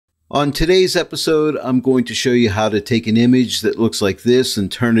On today's episode, I'm going to show you how to take an image that looks like this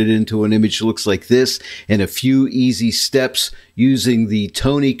and turn it into an image that looks like this in a few easy steps using the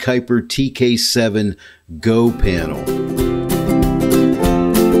Kuyper TK7 Go panel.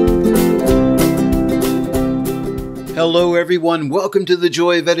 Hello everyone, welcome to the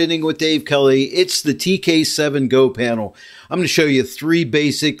Joy of Editing with Dave Kelly. It's the TK7 Go panel. I'm going to show you three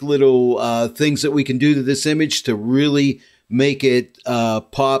basic little things that we can do to this image to really make it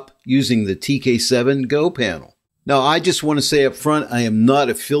pop using the TK7 Go panel. Now, I just want to say up front, I am not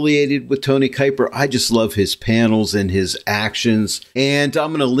affiliated with Tony Kuyper. I just love his panels and his actions. And I'm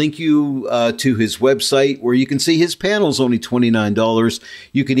going to link you to his website where you can see his panel's only $29.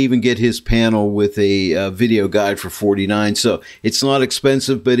 You can even get his panel with a video guide for $49. So it's not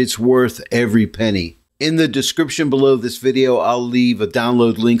expensive, but it's worth every penny. In the description below this video, I'll leave a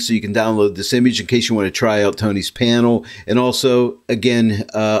download link so you can download this image in case you want to try out Tony's panel. And also, again,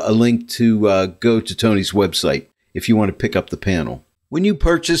 a link to go to Tony's website if you want to pick up the panel. When you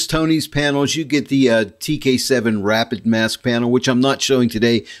purchase Tony's panels, you get the TK7 Rapid Mask panel, which I'm not showing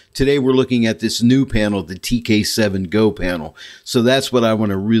today. Today, we're looking at this new panel, the TK7 Go panel. So that's what I want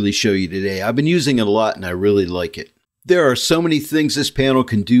to really show you today. I've been using it a lot, and I really like it. There are so many things this panel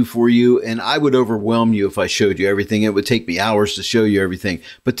can do for you, and I would overwhelm you if I showed you everything. It would take me hours to show you everything.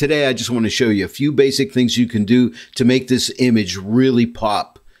 But today, I just want to show you a few basic things you can do to make this image really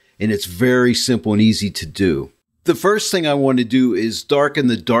pop. And it's very simple and easy to do. The first thing I want to do is darken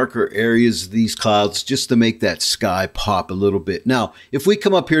the darker areas of these clouds just to make that sky pop a little bit. Now, if we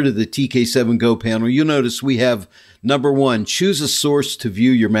come up here to the TK7 Go panel, you'll notice we have number one, choose a source to view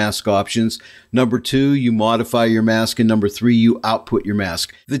your mask options. Number two, you modify your mask. And number three, you output your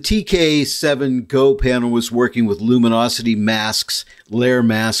mask. The TK7 Go panel was working with Luminosity masks, layer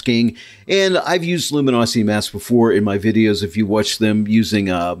masking. And I've used Luminosity masks before in my videos if you watch them using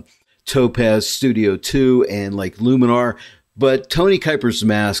Topaz Studio 2 and like Luminar. But Tony Kuyper's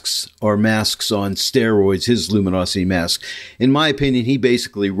masks are masks on steroids, his Luminosity mask. In my opinion, he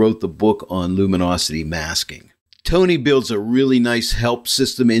basically wrote the book on Luminosity masking. Tony builds a really nice help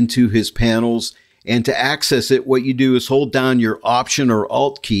system into his panels. And to access it, what you do is hold down your Option or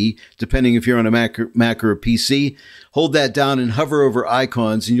Alt key, depending if you're on a Mac or a PC. Hold that down and hover over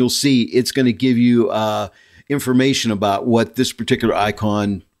icons, and you'll see it's going to give you information about what this particular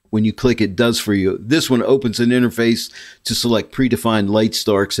icon, when you click it, does for you. This one opens an interface to select predefined lights,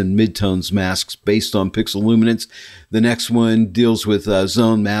 darks, and midtones masks based on pixel luminance. The next one deals with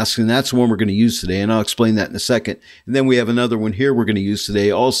zone masks, and that's the one we're going to use today, and I'll explain that in a second. And then we have another one here we're going to use today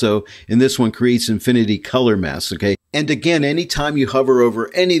also, and this one creates infinity color masks, okay? And again, anytime you hover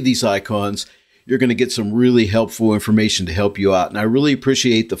over any of these icons, you're going to get some really helpful information to help you out. And I really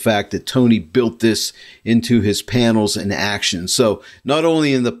appreciate the fact that Tony built this into his panels and actions. So not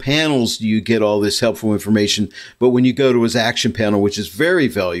only in the panels do you get all this helpful information, but when you go to his action panel, which is very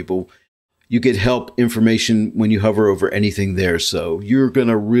valuable, you get help information when you hover over anything there. So you're going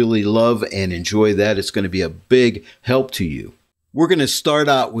to really love and enjoy that. It's going to be a big help to you. We're going to start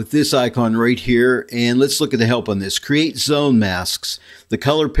out with this icon right here, and let's look at the help on this. Create zone masks. The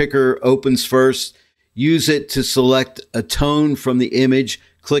color picker opens first. Use it to select a tone from the image.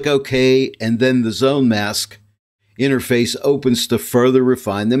 Click OK, and then the zone mask interface opens to further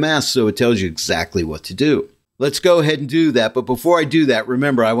refine the mask, so it tells you exactly what to do. Let's go ahead and do that, but before I do that,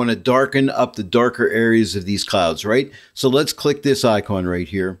 remember, I want to darken up the darker areas of these clouds, right? So let's click this icon right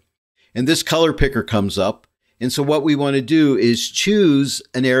here, and this color picker comes up. And so what we want to do is choose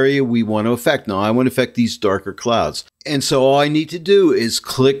an area we want to affect. Now, I want to affect these darker clouds. And so all I need to do is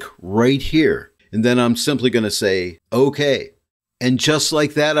click right here. And then I'm simply going to say, OK. And just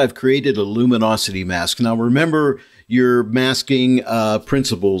like that, I've created a luminosity mask. Now, remember your masking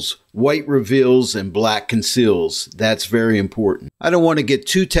principles: white reveals and black conceals. That's very important. I don't want to get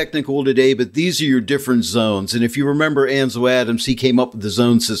too technical today, but these are your different zones. And if you remember Ansel Adams, he came up with the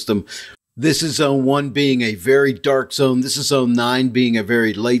zone system. This is zone 1 being a very dark zone. This is zone 9 being a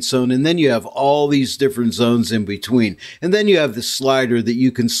very light zone. And then you have all these different zones in between. And then you have the slider that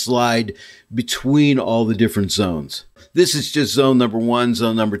you can slide between all the different zones. This is just zone number 1,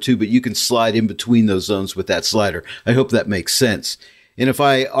 zone number 2, but you can slide in between those zones with that slider. I hope that makes sense. And if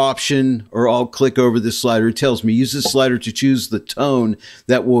I Option or Alt click over this slider, it tells me use this slider to choose the tone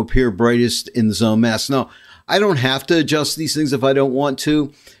that will appear brightest in the zone mask. Now, I don't have to adjust these things if I don't want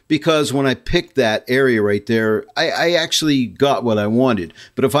to, because when I picked that area right there, I actually got what I wanted.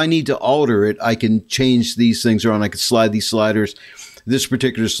 But if I need to alter it, I can change these things around. I can slide these sliders. This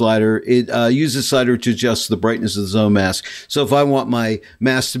particular slider, it uses slider to adjust the brightness of the zone mask. So if I want my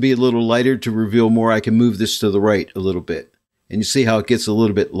mask to be a little lighter to reveal more, I can move this to the right a little bit. And you see how it gets a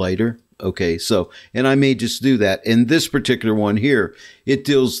little bit lighter? Okay, so, and I may just do that. And this particular one here,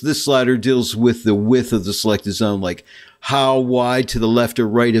 this slider deals with the width of the selected zone, like how wide to the left or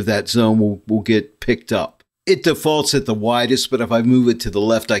right of that zone will get picked up. It defaults at the widest, but if I move it to the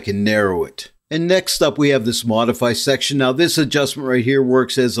left, I can narrow it. And next up, we have this modify section. Now, this adjustment right here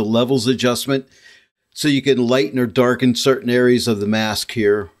works as a levels adjustment. So you can lighten or darken certain areas of the mask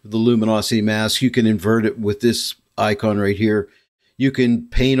here, the luminosity mask. You can invert it with this icon right here. You can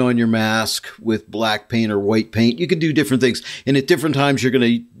paint on your mask with black paint or white paint. You can do different things. And at different times, you're going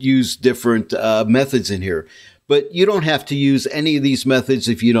to use different methods in here. But you don't have to use any of these methods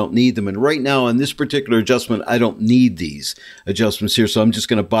if you don't need them. And right now on this particular adjustment, I don't need these adjustments here. So I'm just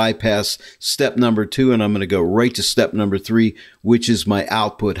going to bypass step number 2 and I'm going to go right to step number 3, which is my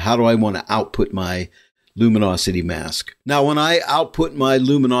output. How do I want to output my luminosity mask? Now, when I output my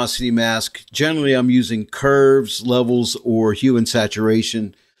luminosity mask, generally I'm using curves, levels, or hue and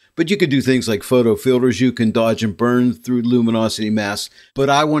saturation. But you could do things like photo filters. You can dodge and burn through luminosity masks. But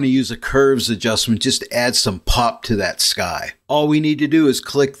I want to use a curves adjustment just to add some pop to that sky. All we need to do is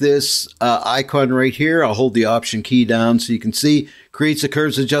click this icon right here. I'll hold the Option key down so you can see. Creates a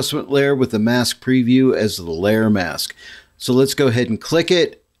curves adjustment layer with the mask preview as the layer mask. So let's go ahead and click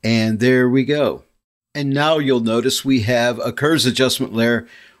it. And there we go. And now you'll notice we have a curves adjustment layer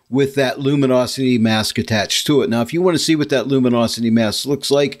with that luminosity mask attached to it. Now, if you want to see what that luminosity mask looks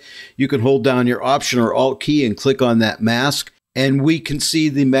like, you can hold down your Option or Alt key and click on that mask. And we can see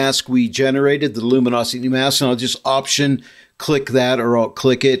the mask we generated, the luminosity mask. And I'll just Option click that or Alt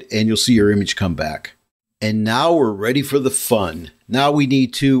click it, and you'll see your image come back. And now we're ready for the fun. Now we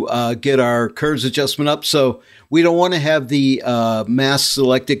need to get our curves adjustment up. So we don't want to have the mask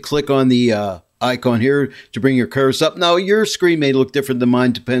selected. Click on the icon here to bring your curves up. Now, your screen may look different than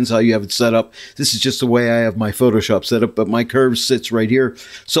mine. Depends how you have it set up. This is just the way I have my Photoshop set up, but my curve sits right here.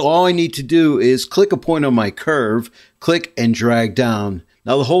 So all I need to do is click a point on my curve, click and drag down.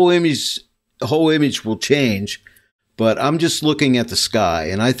 Now, the whole image will change, but I'm just looking at the sky,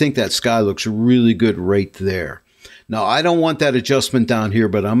 and I think that sky looks really good right there. Now, I don't want that adjustment down here,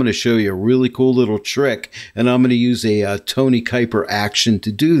 but I'm going to show you a really cool little trick, and I'm going to use a Tony Kuyper action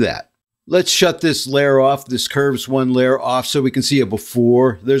to do that. Let's shut this layer off, this curves one layer off, so we can see a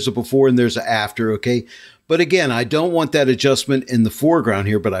before. There's a before and there's an after, okay? But again, I don't want that adjustment in the foreground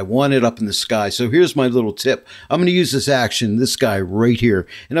here, but I want it up in the sky. So here's my little tip. I'm going to use this action, this guy right here.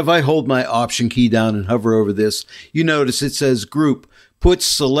 And if I hold my Option key down and hover over this, you notice it says Group. Put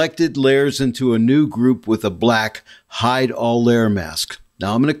selected layers into a new group with a black Hide All Layer Mask.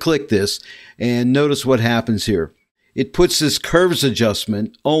 Now I'm going to click this and notice what happens here. It puts this curves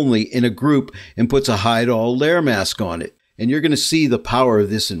adjustment only in a group and puts a hide all layer mask on it. And you're going to see the power of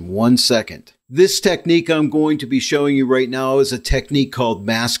this in 1 second. This technique I'm going to be showing you right now is a technique called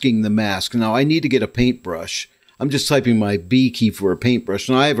masking the mask. Now I need to get a paintbrush. I'm just typing my B key for a paintbrush.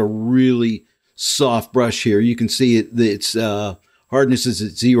 Now I have a really soft brush here. You can see its hardness is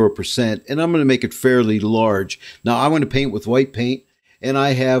at 0%. And I'm going to make it fairly large. Now I want to paint with white paint. And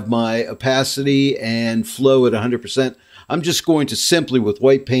I have my opacity and flow at 100%. I'm just going to simply, with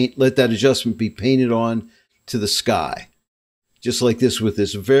white paint, let that adjustment be painted on to the sky. Just like this with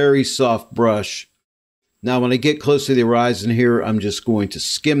this very soft brush. Now, when I get close to the horizon here, I'm just going to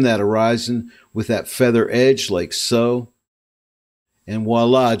skim that horizon with that feather edge like so. And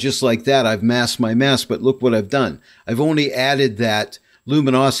voila, just like that, I've masked my mask. But look what I've done. I've only added that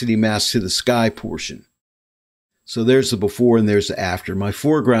luminosity mask to the sky portion. So there's the before and there's the after. My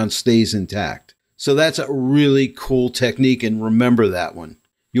foreground stays intact. So that's a really cool technique, and remember that one.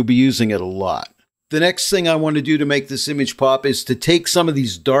 You'll be using it a lot. The next thing I want to do to make this image pop is to take some of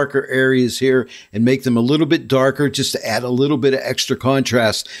these darker areas here and make them a little bit darker, just to add a little bit of extra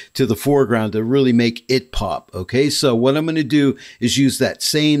contrast to the foreground to really make it pop. Okay, so what I'm going to do is use that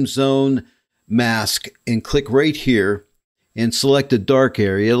same zone mask and click right here and select a dark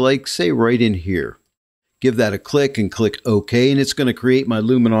area, like say right in here. Give that a click and click OK, and it's going to create my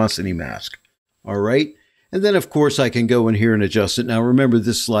luminosity mask. All right. And then, of course, I can go in here and adjust it. Now, remember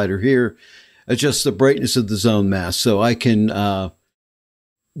this slider here, adjust the brightness of the zone mask. So I can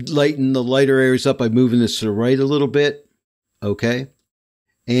lighten the lighter areas up by moving this to the right a little bit. Okay.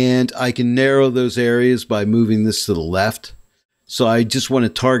 And I can narrow those areas by moving this to the left. So I just want to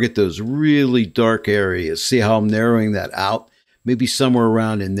target those really dark areas. See how I'm narrowing that out? Maybe somewhere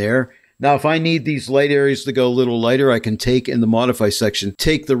around in there. Now, if I need these light areas to go a little lighter, I can take in the modify section,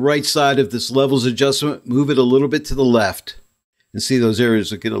 take the right side of this levels adjustment, move it a little bit to the left, and see those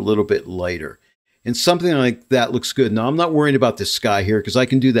areas will get a little bit lighter. And something like that looks good. Now, I'm not worrying about this sky here because I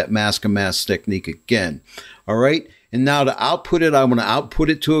can do that mask and mask technique again. All right. And now to output it, I want to output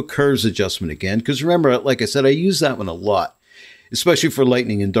it to a curves adjustment again. Because remember, like I said, I use that one a lot, especially for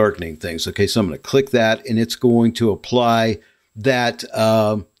lightening and darkening things. Okay, so I'm going to click that, and it's going to apply that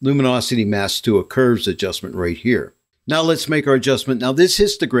luminosity mask to a curves adjustment right here. Now let's make our adjustment. Now this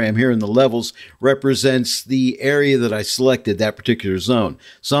histogram here in the levels represents the area that I selected, that particular zone.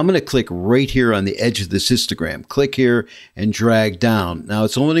 So I'm going to click right here on the edge of this histogram. Click here and drag down. Now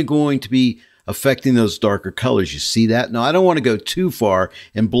it's only going to be affecting those darker colors. You see that? Now I don't want to go too far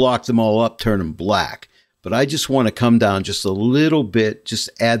and block them all up, turn them black. But I just want to come down just a little bit, just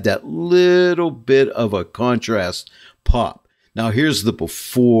add that little bit of a contrast pop. Now here's the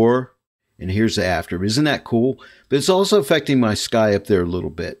before and here's the after. Isn't that cool? But it's also affecting my sky up there a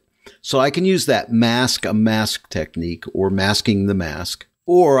little bit. So I can use that mask a mask technique, or masking the mask.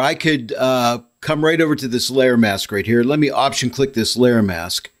 Or I could come right over to this layer mask right here. Let me option click this layer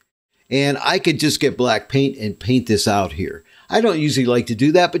mask. And I could just get black paint and paint this out here. I don't usually like to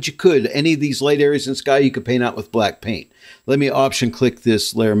do that, but you could. Any of these light areas in sky, you could paint out with black paint. Let me option click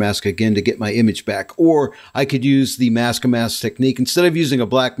this layer mask again to get my image back. Or I could use the mask a mask technique. Instead of using a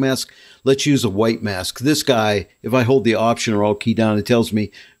black mask, let's use a white mask. This guy, if I hold the option or alt key down, it tells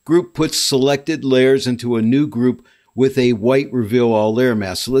me group puts selected layers into a new group with a white reveal all layer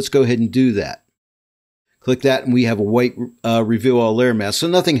mask. So let's go ahead and do that. Click that and we have a white reveal all layer mask. So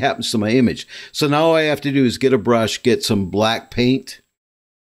nothing happens to my image. So now all I have to do is get a brush, get some black paint.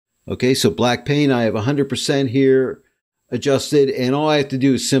 Okay, so black paint, I have 100% here adjusted. And all I have to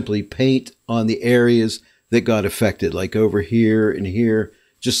do is simply paint on the areas that got affected, like over here and here,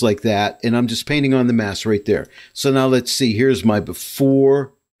 just like that. And I'm just painting on the mask right there. So now let's see, here's my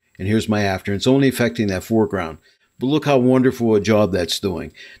before and here's my after. It's only affecting that foreground. But look how wonderful a job that's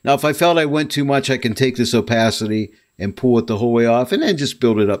doing. Now, if I felt I went too much, I can take this opacity and pull it the whole way off and then just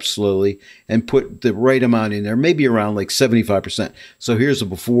build it up slowly and put the right amount in there, maybe around like 75%. So here's the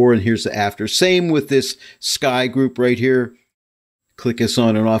before and here's the after. Same with this sky group right here. Click this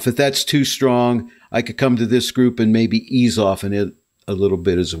on and off. If that's too strong, I could come to this group and maybe ease off in it a little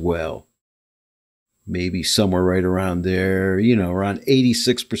bit as well. Maybe somewhere right around there, you know, around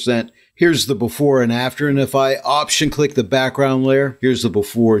 86%. Here's the before and after. And if I option click the background layer, here's the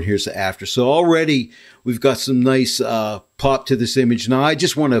before and here's the after. So already we've got some nice pop to this image. Now I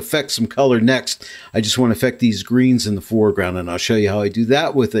just want to affect some color next. I just want to affect these greens in the foreground. And I'll show you how I do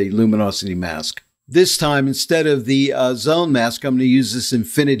that with a luminosity mask. This time, instead of the zone mask, I'm going to use this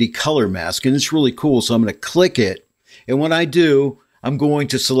infinity color mask. And it's really cool. So I'm going to click it. And when I do, I'm going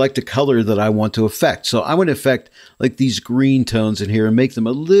to select a color that I want to affect. So I want to affect like these green tones in here and make them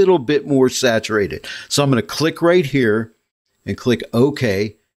a little bit more saturated. So I'm going to click right here and click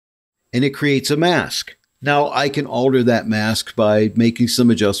OK, and it creates a mask. Now I can alter that mask by making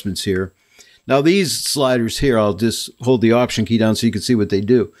some adjustments here. Now these sliders here, I'll just hold the option key down so you can see what they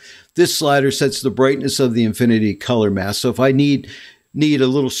do. This slider sets the brightness of the infinity color mask. So if I need a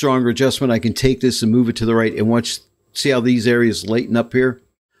little stronger adjustment, I can take this and move it to the right and watch. See how these areas lighten up here?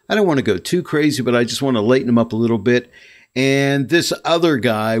 I don't want to go too crazy, but I just want to lighten them up a little bit. And this other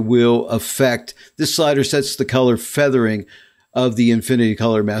guy will affect, this slider sets the color feathering of the infinity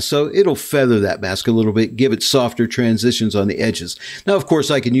color mask. So it'll feather that mask a little bit, give it softer transitions on the edges. Now, of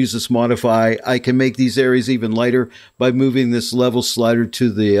course, I can use this modify. I can make these areas even lighter by moving this level slider to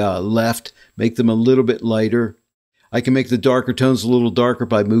the left, make them a little bit lighter. I can make the darker tones a little darker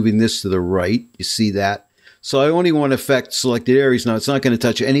by moving this to the right. You see that? So I only want to affect selected areas. Now, it's not going to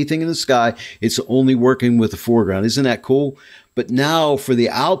touch anything in the sky. It's only working with the foreground. Isn't that cool? But now for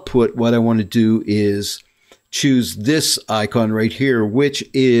the output, what I want to do is choose this icon right here, which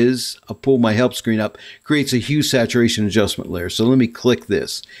is, I'll pull my help screen up, creates a hue saturation adjustment layer. So let me click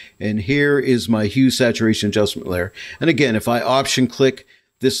this. And here is my hue saturation adjustment layer. And again, if I option click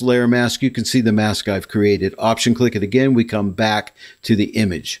this layer mask, you can see the mask I've created. Option click it again, we come back to the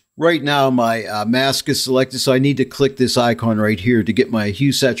image. Right now my mask is selected, so I need to click this icon right here to get my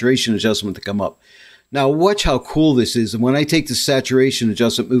hue saturation adjustment to come up. Now watch how cool this is. And when I take the saturation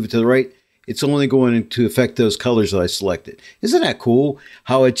adjustment, move it to the right, it's only going to affect those colors that I selected. Isn't that cool?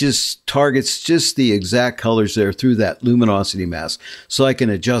 How it just targets just the exact colors there through that luminosity mask. So I can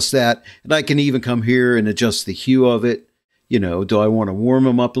adjust that, and I can even come here and adjust the hue of it. You know, do I want to warm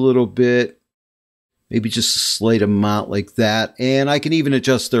them up a little bit? Maybe just a slight amount like that. And I can even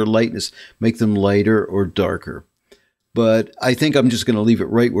adjust their lightness, make them lighter or darker. But I think I'm just going to leave it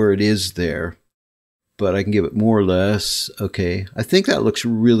right where it is there. But I can give it more or less. Okay, I think that looks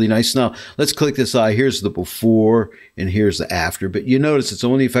really nice. Now, let's click this eye. Here's the before and here's the after. But you notice it's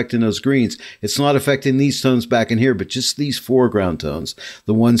only affecting those greens. It's not affecting these tones back in here, but just these foreground tones,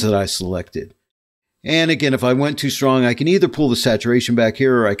 the ones that I selected. And again, if I went too strong, I can either pull the saturation back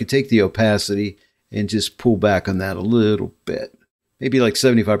here, or I could take the opacity and just pull back on that a little bit. Maybe like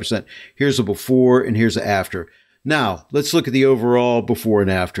 75%. Here's a before and here's an after. Now, let's look at the overall before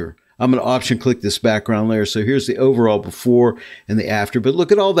and after. I'm going to option click this background layer. So here's the overall before and the after. But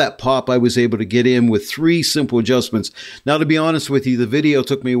look at all that pop I was able to get in with 3 simple adjustments. Now, to be honest with you, the video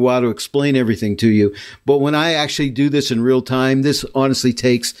took me a while to explain everything to you. But when I actually do this in real time, this honestly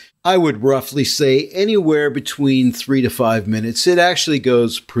takes, I would roughly say, anywhere between 3 to 5 minutes. It actually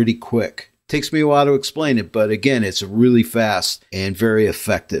goes pretty quick. Takes me a while to explain it, but again, it's really fast and very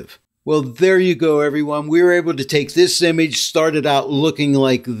effective. Well, there you go, everyone. We were able to take this image, started out looking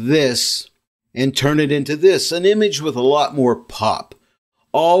like this, and turn it into this, an image with a lot more pop,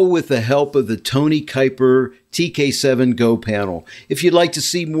 all with the help of the Kuyper TK7 Go panel. If you'd like to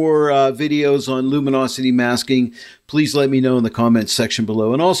see more videos on luminosity masking, please let me know in the comments section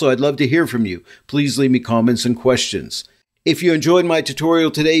below. And also, I'd love to hear from you. Please leave me comments and questions. If you enjoyed my tutorial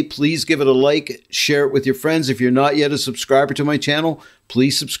today, please give it a like, share it with your friends. If you're not yet a subscriber to my channel,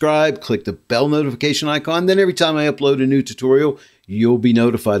 please subscribe, click the bell notification icon. Then every time I upload a new tutorial, you'll be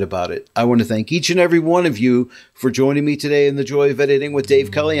notified about it. I want to thank each and every one of you for joining me today in the Joy of Editing with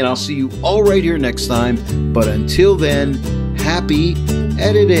Dave Kelly, and I'll see you all right here next time. But until then, happy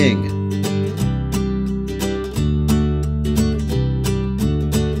editing.